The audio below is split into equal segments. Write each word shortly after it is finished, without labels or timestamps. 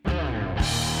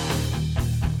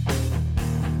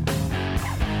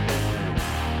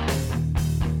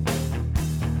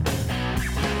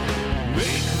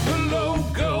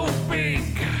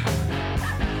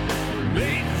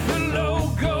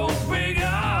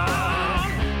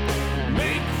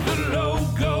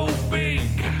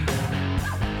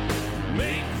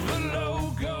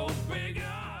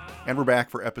And we're back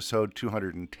for episode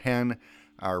 210,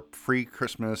 our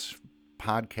pre-Christmas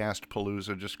podcast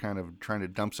palooza, just kind of trying to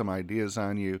dump some ideas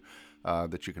on you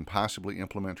that you can possibly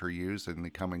implement or use in the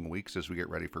coming weeks as we get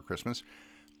ready for Christmas.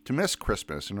 To miss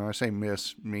Christmas, and when I say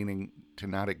miss, meaning to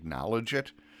not acknowledge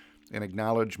it, and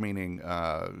acknowledge meaning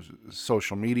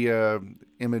social media,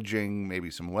 imaging, maybe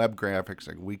some web graphics,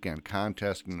 like weekend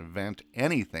contest, an event,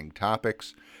 anything,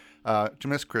 topics. To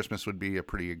miss Christmas would be a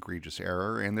pretty egregious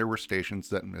error, and there were stations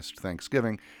that missed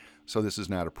Thanksgiving, so this is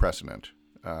not a precedent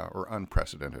or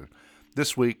unprecedented.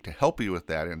 This week, to help you with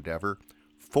that endeavor,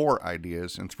 4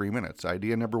 ideas in 3 minutes.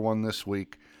 Idea number 1 this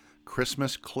week,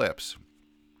 Christmas clips.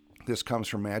 This comes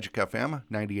from Magic FM,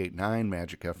 98.9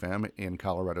 Magic FM in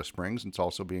Colorado Springs. It's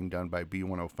also being done by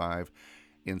B105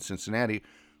 in Cincinnati,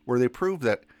 where they prove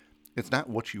that it's not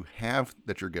what you have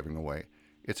that you're giving away,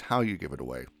 it's how you give it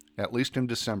away, at least in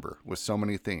December with so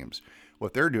many themes.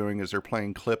 What they're doing is they're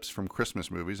playing clips from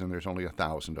Christmas movies, and there's only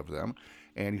 1,000 of them,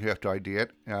 and you have to idea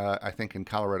it. I think in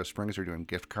Colorado Springs they're doing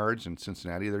gift cards, in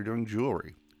Cincinnati they're doing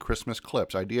jewelry. Christmas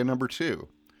clips. Idea number 2,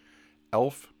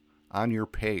 Elf on Your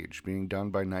Page, being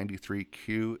done by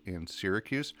 93Q in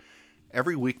Syracuse.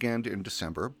 Every weekend in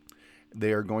December,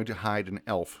 they are going to hide an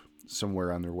elf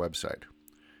somewhere on their website.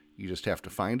 You just have to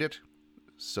find it,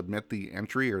 submit the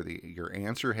entry or your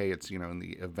answer. Hey, it's in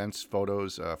the events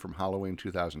photos from Halloween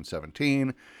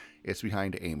 2017. It's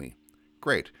behind Amy.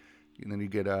 Great. And then you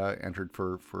get entered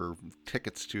for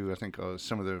tickets to, I think,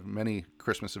 some of the many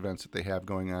Christmas events that they have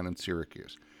going on in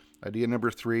Syracuse. Idea number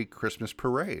 3, Christmas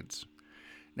parades.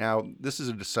 Now, this is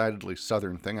a decidedly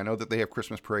southern thing. I know that they have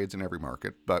Christmas parades in every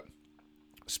market, but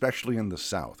especially in the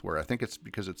South, where I think it's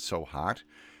because it's so hot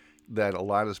that a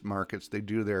lot of markets, they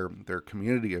do their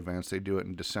community events, they do it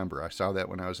in December. I saw that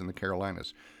when I was in the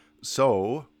Carolinas.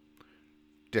 So,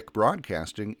 Dick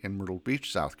Broadcasting in Myrtle Beach,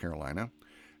 South Carolina,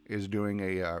 is doing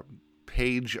a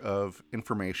page of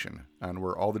information on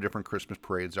where all the different Christmas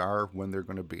parades are, when they're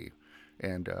going to be,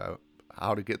 and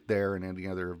how to get there, and any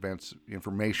other events,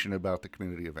 information about the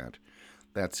community event.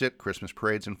 That's it, Christmas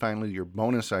parades. And finally, your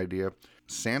bonus idea,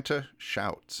 Santa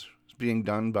Shouts. It's being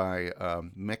done by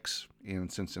Mix in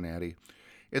Cincinnati.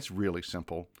 It's really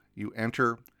simple. You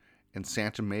enter, and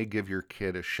Santa may give your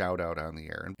kid a shout out on the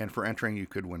air. And for entering, you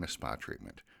could win a spa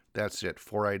treatment. That's it,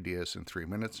 4 ideas in 3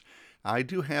 minutes. I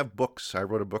do have books. I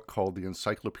wrote a book called The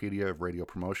Encyclopedia of Radio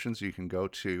Promotions. You can go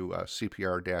to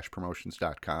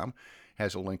cpr-promotions.com.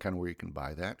 Has a link on where you can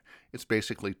buy that. It's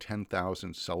basically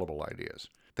 10,000 sellable ideas.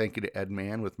 Thank you to Ed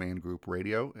Mann with Mann Group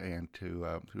Radio, and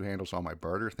to who handles all my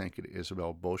barter. Thank you to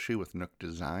Isabel Bolshe with Nook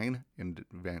Design in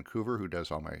Vancouver, who does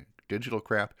all my digital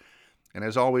crap. And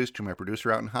as always, to my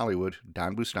producer out in Hollywood,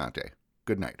 Don Bustante.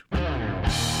 Good night.